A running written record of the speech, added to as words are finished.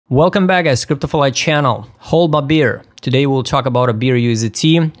Welcome back guys, CryptoFly channel. Hold my beer. Today we'll talk about a beer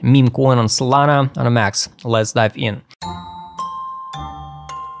USDT, meme coin on Solana on a max. Let's dive in.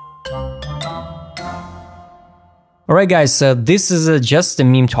 Alright guys, this is just a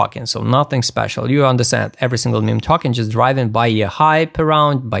meme token, so nothing special. You understand, every single meme token just driven by a hype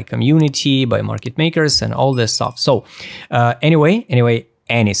around, by community, by market makers and all this stuff. So anyway,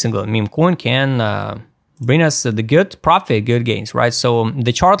 any single meme coin can bring us the good profit, good gains, right? So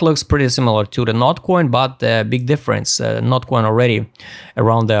the chart looks pretty similar to the Notcoin, but the big difference, Notcoin already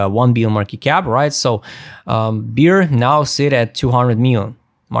around the 1 billion market cap, right? So beer now sit at 200 million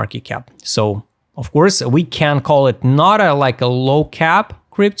market cap. So of course we can call it not like a low cap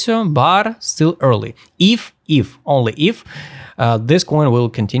crypto, but still early. If only if this coin will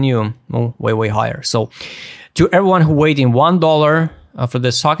continue way higher. So to everyone who waiting $1 for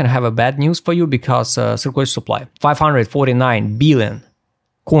this token, I have a bad news for you because circulation supply 549 billion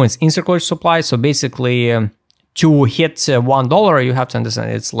coins in circulation supply. So basically to hit $1, you have to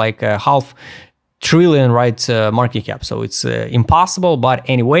understand it's like a half trillion, right, market cap. So it's impossible, but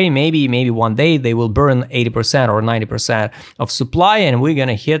anyway, maybe one day they will burn 80% or 90% of supply and we're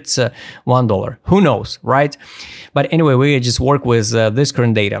gonna hit $1. Who knows, right? But anyway, we just work with this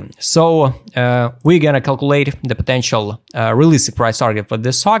current data. So we're gonna calculate the potential realistic price target for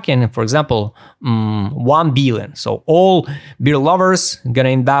this token. For example, 1 billion. So all beer lovers gonna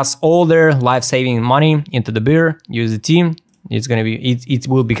invest all their life-saving money into the beer USDT. It's gonna be it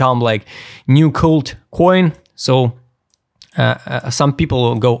will become like new cult coin. So some people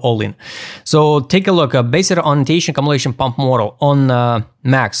will go all in. So take a look, based on annotation accumulation pump model on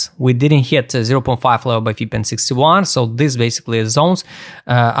max, we didn't hit 0.5 level by FIP and 61. So this basically is zones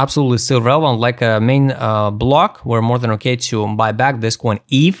absolutely still relevant, like a main block. We're more than okay to buy back this coin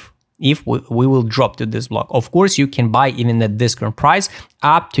if we will drop to this block. Of course, you can buy even at this current price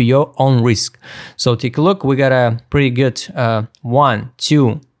up to your own risk. So take a look, we got a pretty good 1,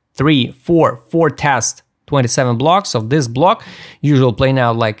 2, 3, 4 test 27 blocks of this block. Usually playing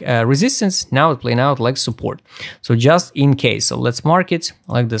out like resistance, now it's playing out like support. So just in case, so let's mark it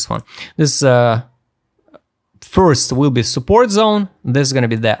like this one. This first will be support zone. This is going to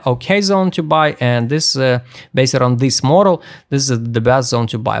be the okay zone to buy, and this based on this model, this is the best zone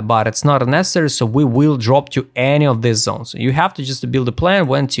to buy, but it's not necessary, so we will drop to any of these zones. So you have to just build a plan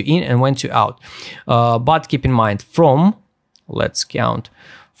when to in and when to out, but keep in mind from, let's count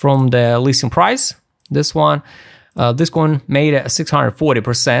from the listing price, this one, this coin made a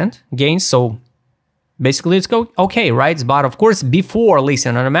 640% gain. So basically it's okay, right? But of course, before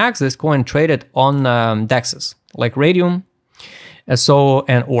listing on a max, this coin traded on DEXs like Radium, SO,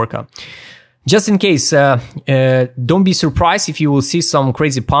 and Orca. Just in case, don't be surprised if you will see some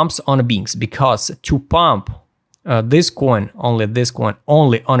crazy pumps on a Binx, because to pump this coin only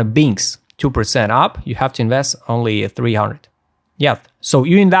on a Binx 2% up, you have to invest only 300. Yeah, so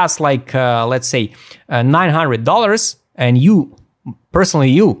you invest like let's say $900, and you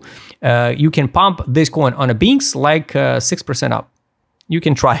personally you can pump this coin on a Binx like 6% up. You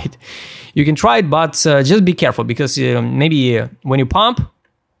can try it. You can try it, but just be careful, because maybe when you pump,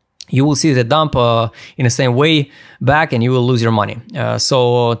 you will see the dump in the same way back and you will lose your money.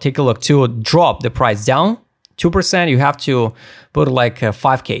 So take a look. To drop the price down 2%, you have to put like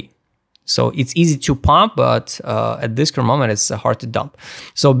 5K. So it's easy to pump, but at this current moment, it's hard to dump.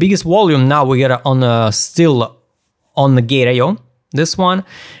 So biggest volume now we get on still on the Gate.io. This one,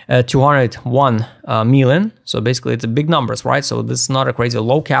 201 million. So basically it's big numbers, right? So this is not a crazy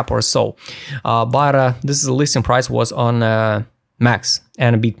low cap or so. But this is the listing price was on Max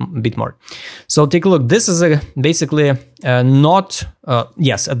and Bitmart. So take a look. This is basically not,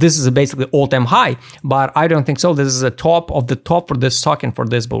 yes, this is basically all-time high, but I don't think so. This is the top of the top for this token for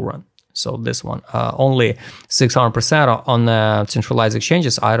this bull run. So this one, only 600% on centralized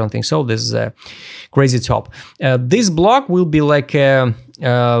exchanges. I don't think so. This is a crazy top. This block will be like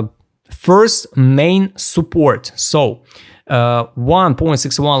first main support. So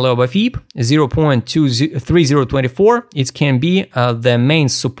 1.61 level by FIP, 0.3024. It can be the main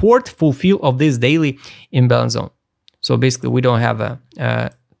support fulfill of this daily imbalance zone. So basically we don't have a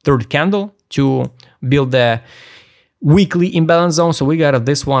third candle to build the weekly imbalance zone. So we got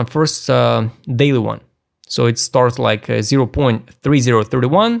this one first daily one. So it starts like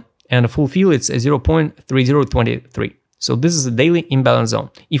 0.3031 and the fulfill it's 0.3023. So this is a daily imbalance zone.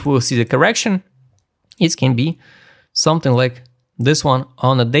 If we will see the correction, it can be something like this one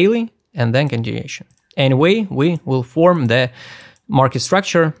on a daily and then continuation. Anyway, we will form the market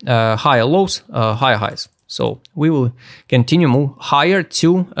structure, higher lows, higher highs. So we will continue move higher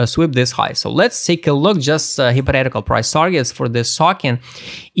to sweep this high. So let's take a look, just hypothetical price targets for this token.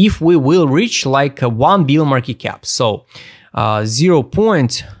 If we will reach like 1 billion market cap. So 0.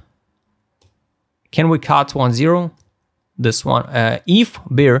 Can we cut 1.0? This one, if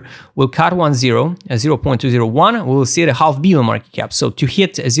Beer will cut 1.0, 0.201, we will see the half billion market cap. So to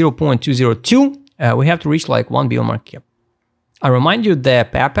hit 0.202, we have to reach like 1 billion market cap. I remind you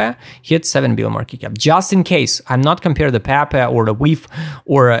that Pepe hit 7 billion market cap. Just in case, I'm not comparing the Pepe or the WIF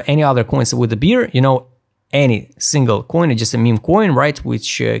or any other coins with the Beer. You know, any single coin is just a meme coin, right?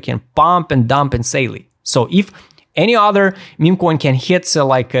 Which can pump and dump insanely. So if any other meme coin can hit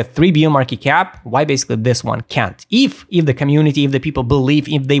like a 3 billion market cap, why basically this one can't? If the community, if the people believe,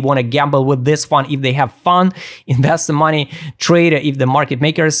 if they want to gamble with this one, if they have fun, invest the money, trade, if the market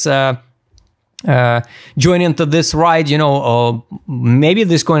makers join into this ride, you know, maybe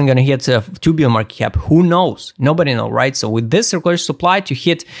this coin gonna hit 2 billion market cap. Who knows? Nobody knows, right? So with this circulation supply to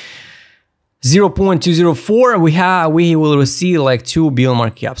hit 0.204, we will receive like 2 billion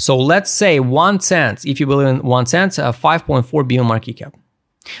market cap. So let's say 1 cent, if you believe in 1 cent, 5.4 billion market cap.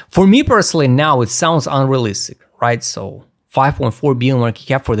 For me personally, now it sounds unrealistic, right? So 5.4 billion market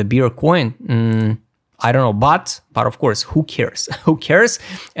cap for the BeerCoin. I don't know, but of course, who cares? Who cares?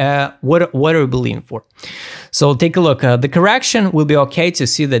 What are we believing for? So take a look. The correction will be okay to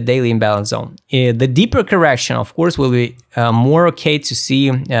see the daily imbalance zone. The deeper correction, of course, will be more okay to see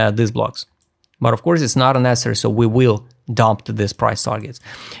these blocks. But of course, it's not unnecessary, so we will dump to this price targets.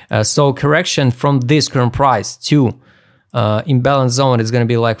 So correction from this current price to imbalance zone is going to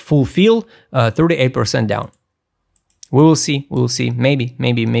be like full fill, 38% down. We will see. We will see. Maybe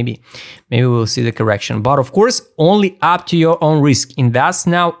we will see the correction. But of course, only up to your own risk. Invest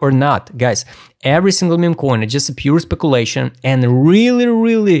now or not, guys. Every single meme coin is just a pure speculation and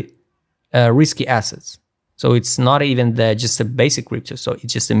really risky assets. So it's not even just a basic crypto. So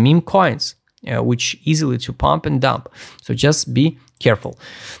it's just a meme coins, which easily to pump and dump. So just be careful.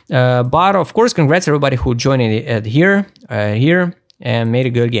 But of course, congrats everybody who joined it here and made a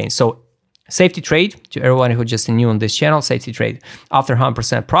good gain. So safety trade to everyone who just new on this channel. Safety trade after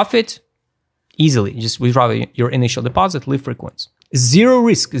 100% profit, easily just withdraw your initial deposit, leave free coins. Zero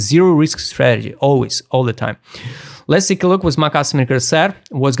risk strategy, always, all the time. Let's take a look what my customer said.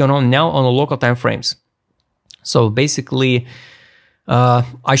 What's going on now on the local time frames. So basically,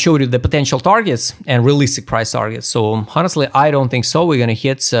 I showed you the potential targets and realistic price targets. So honestly, I don't think so. We're gonna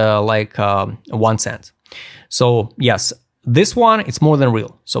hit like 1 cent. So yes. This one, it's more than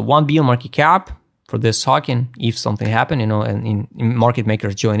real. So 1 billion market cap for this token, if something happened, you know, and in market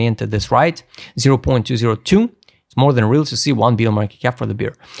makers join into this ride, 0.202, it's more than real to see 1 billion market cap for the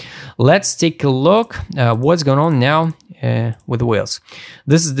beer. Let's take a look what's going on now with the whales.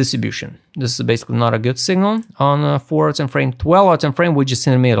 This is distribution. This is basically not a good signal on 4 hour time frame. 12 hour time frame, we're just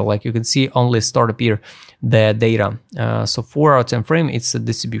in the middle. Like you can see, only start appear the data. So 4 hour time frame, it's a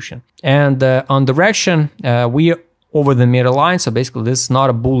distribution. And on direction, we over the middle line. So basically this is not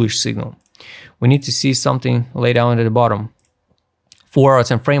a bullish signal. We need to see something lay down at the bottom. 4 hour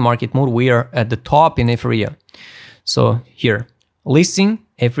time frame market mode, we are at the top in area. So here, listing,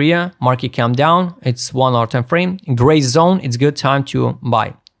 area, market come down, it's 1 hour time frame. Gray zone, it's good time to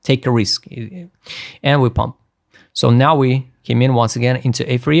buy, take a risk, and we pump. So now we came in once again into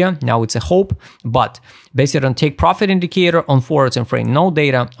area. Now it's a hope, but based on take profit indicator on 4 hour time frame, no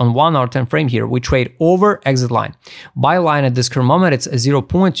data on 1 hour time frame here. We trade over exit line. Buy line at this current moment, it's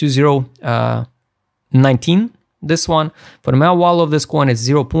 0.2019. This one for the male wall of this coin is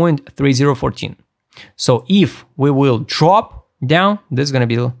 0.3014. So if we will drop down, this is going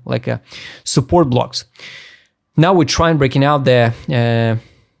to be like a support blocks. Now we try and breaking out the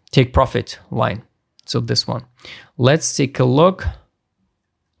take profit line. So this one, let's take a look.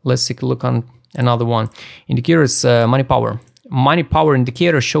 Let's take a look on another one. Indicator is money power. Money power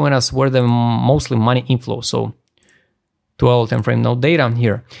indicator showing us where the mostly money inflow. So 12 time frame, no data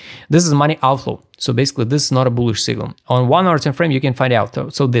here. This is money outflow. So basically this is not a bullish signal. On 1 hour time frame, you can find out.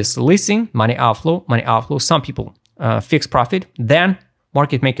 So this listing, money outflow, some people fix profit, then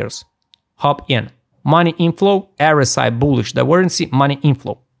market makers hop in. Money inflow, RSI bullish, divergency, money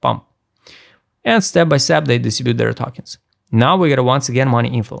inflow, pump. And step by step, they distribute their tokens. Now we get once again money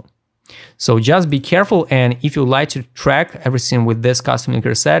inflow. So just be careful. And if you like to track everything with this custom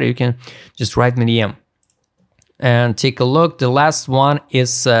linker set, you can just write me DM and take a look. The last one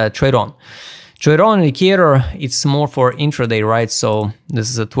is trade on. Trade on indicator, it's more for intraday, right? So this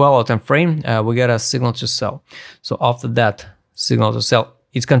is a 12 hour time frame. We got a signal to sell. So after that signal to sell,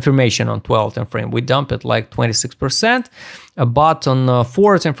 it's confirmation on 12 time frame. We dump it like 26%, but on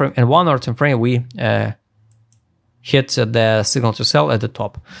 4 hour time frame and 1 hour time frame, we hit the signal to sell at the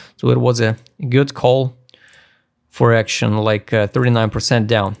top. So it was a good call for action, like 39%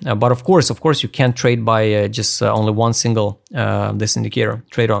 down. But of course, you can't trade by just only one single this indicator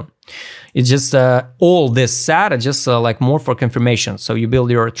trade on. It's just all this set just like more for confirmation. So you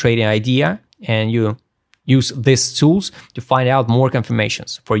build your trading idea and you use these tools to find out more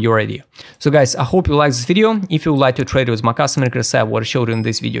confirmations for your idea. So guys, I hope you like this video. If you would like to trade with my custom reset what I showed you in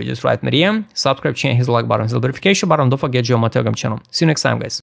this video, just write me DM, subscribe, channel, hit the like button, hit the notification button. Don't forget to join my Telegram channel. See you next time, guys.